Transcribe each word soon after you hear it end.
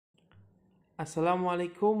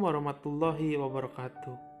Assalamualaikum warahmatullahi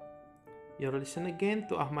wabarakatuh. You're listening again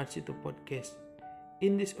to Ahmad Situ Podcast.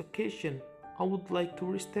 In this occasion, I would like to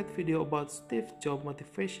restate video about Steve Jobs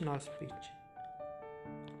motivational speech.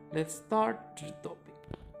 Let's start the topic.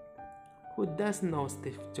 Who doesn't know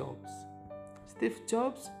Steve Jobs? Steve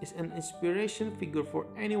Jobs is an inspiration figure for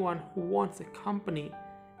anyone who wants a company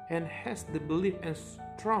and has the belief and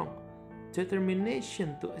strong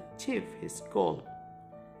determination to achieve his goal.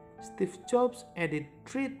 Steve Jobs added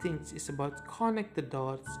three things is about connect the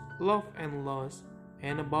dots, love and loss,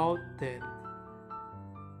 and about death.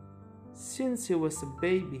 Since he was a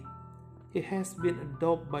baby, he has been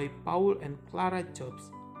adopted by Paul and Clara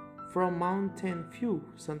Jobs from Mountain View,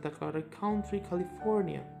 Santa Clara County,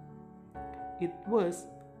 California. It was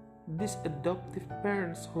these adoptive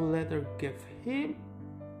parents who later gave him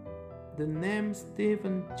the name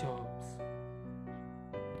Stephen Jobs.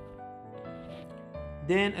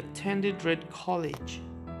 Then attended Reed College.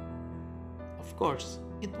 Of course,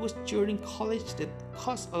 it was during college that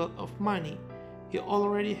cost a lot of money. He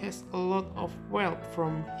already has a lot of wealth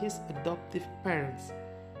from his adoptive parents.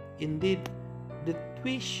 Indeed, the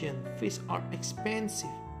tuition fees are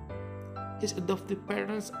expensive. His adoptive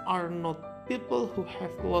parents are not people who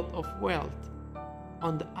have a lot of wealth.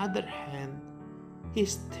 On the other hand, he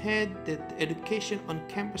stated that the education on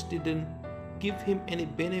campus didn't give him any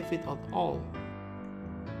benefit at all.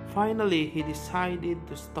 Finally, he decided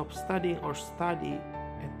to stop studying or study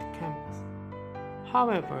at the campus.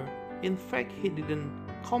 However, in fact, he didn't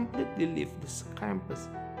completely leave the campus.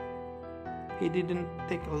 He didn't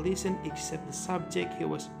take a lesson except the subject he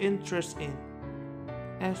was interested in.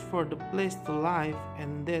 As for the place to live,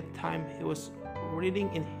 and that time he was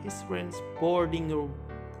reading in his friend's boarding room.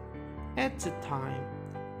 At the time,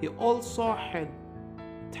 he also had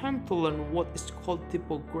time to learn what is called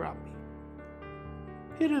typography.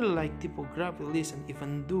 He really liked typography lesson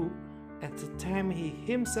even though at the time he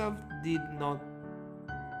himself did not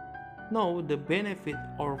know the benefit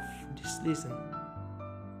of this lesson.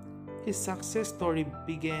 His success story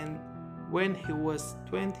began when he was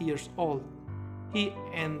 20 years old. He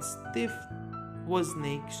and Steve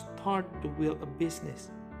Wozniak started to build a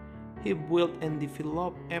business. He built and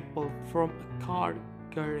developed Apple from a car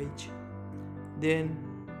garage. Then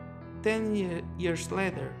 10 years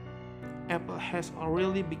later, Apple has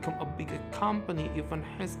already become a bigger company, even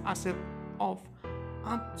has assets of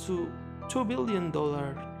up to $2 billion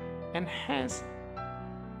and has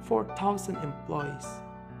 4,000 employees.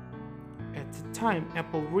 At the time,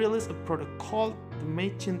 Apple released a product called the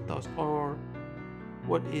Macintosh, or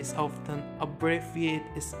what is often abbreviated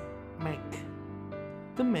as Mac.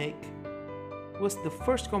 The Mac was the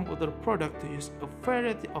first computer product to use a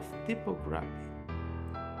variety of typography.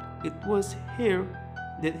 It was here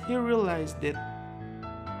that he realized that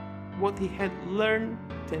what he had learned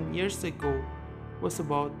 10 years ago was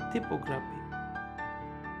about typography.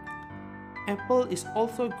 Apple is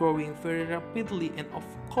also growing very rapidly and of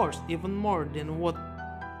course even more than what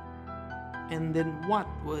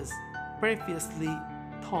was previously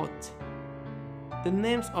thought. The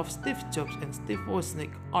names of Steve Jobs and Steve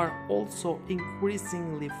Wozniak are also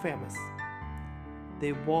increasingly famous.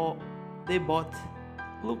 They both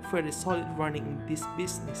look very solid running in this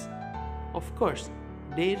business. Of course,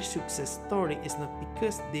 their success story is not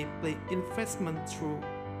because they play investment through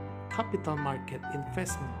capital market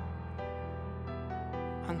investment.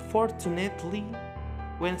 Unfortunately,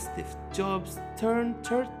 when Steve Jobs turned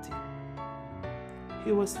 30,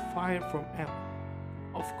 he was fired from Apple.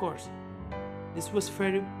 Of course, this was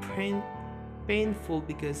very painful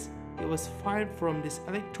because he was fired from this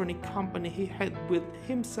electronic company he had built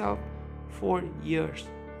himself for years.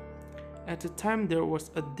 At the time, there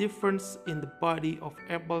was a difference in the body of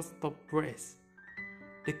Apple's top brass.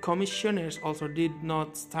 The commissioners also did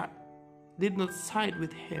not side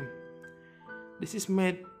with him. This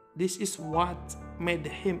is what made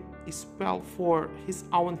him expelled for his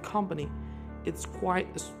own company. It's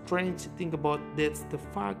quite strange to think about that's the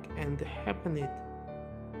fact and the happening.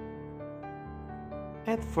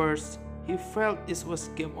 At first, he felt it was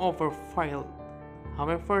game over failed.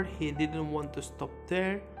 However, he didn't want to stop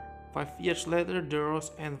there. 5 years later, they rose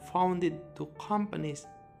and founded two companies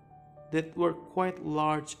that were quite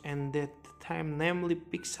large and at the time, namely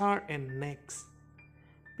Pixar and Next.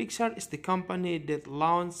 Pixar is the company that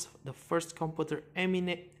launched the first computer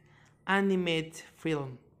animated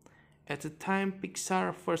film. At the time,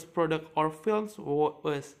 Pixar's first product or films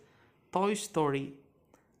was Toy Story.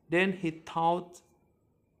 Then he thought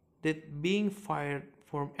that being fired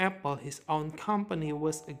from Apple, his own company,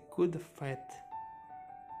 was a good fit.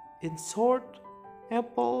 In short,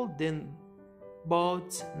 Apple then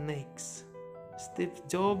bought Next. Steve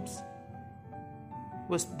Jobs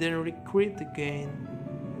was then recruited again.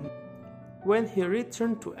 When he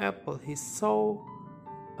returned to Apple, he saw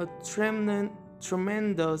a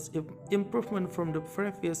tremendous improvement from the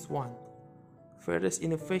previous one. Various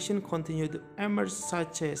innovations continued to emerge,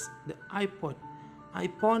 such as the iPod,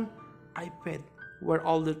 iPhone, iPad, where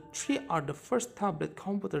all the three are the first tablet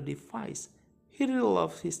computer device. He really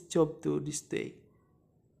loves his job to this day.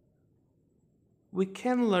 We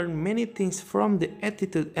can learn many things from the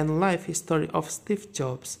attitude and life history of Steve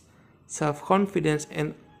Jobs. Self-confidence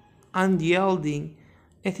and unyielding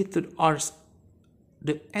attitude are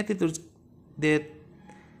the attitudes that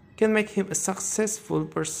can make him a successful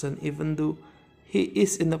person even though he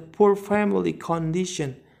is in a poor family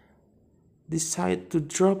condition, decides to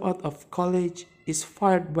drop out of college, is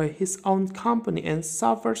fired by his own company, and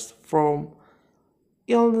suffers from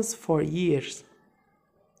illness for years.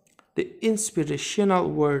 The inspirational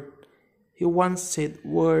word he once said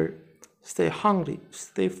were "stay hungry,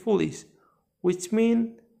 stay foolish," which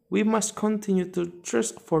mean we must continue to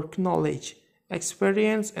thirst for knowledge,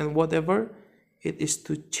 experience, and whatever it is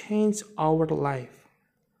to change our life.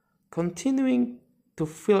 Continuing to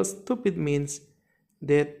feel stupid means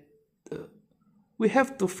that we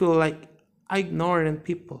have to feel like ignorant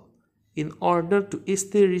people in order to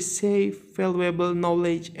still receive valuable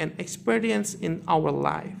knowledge and experience in our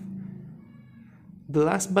life. The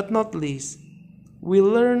last but not least, we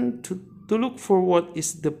learn to look for what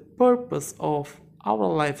is the purpose of our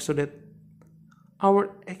life so that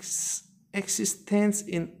our existence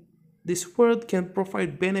in this world can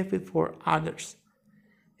provide benefit for others.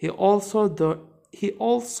 He also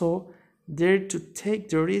dared to take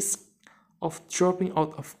the risk of dropping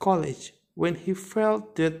out of college when he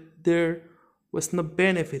felt that there was no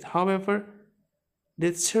benefit. However,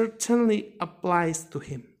 that certainly applies to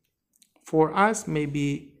him. For us,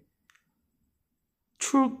 maybe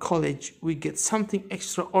through college we get something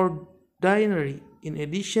extraordinary. In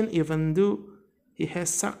addition, even though he has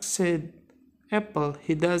succeeded Apple,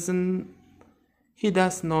 he does not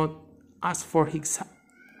ask for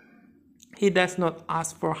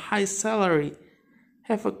high salary,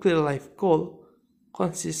 have a clear life goal,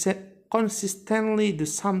 consistently do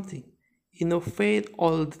something, innovate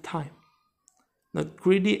all the time, not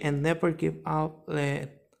greedy and never give up,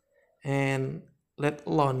 let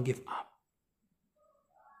alone give up.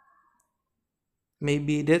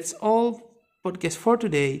 Maybe that's all podcast for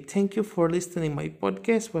today. Thank you for listening my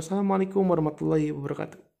podcast. Wassalamualaikum warahmatullahi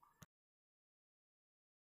wabarakatuh.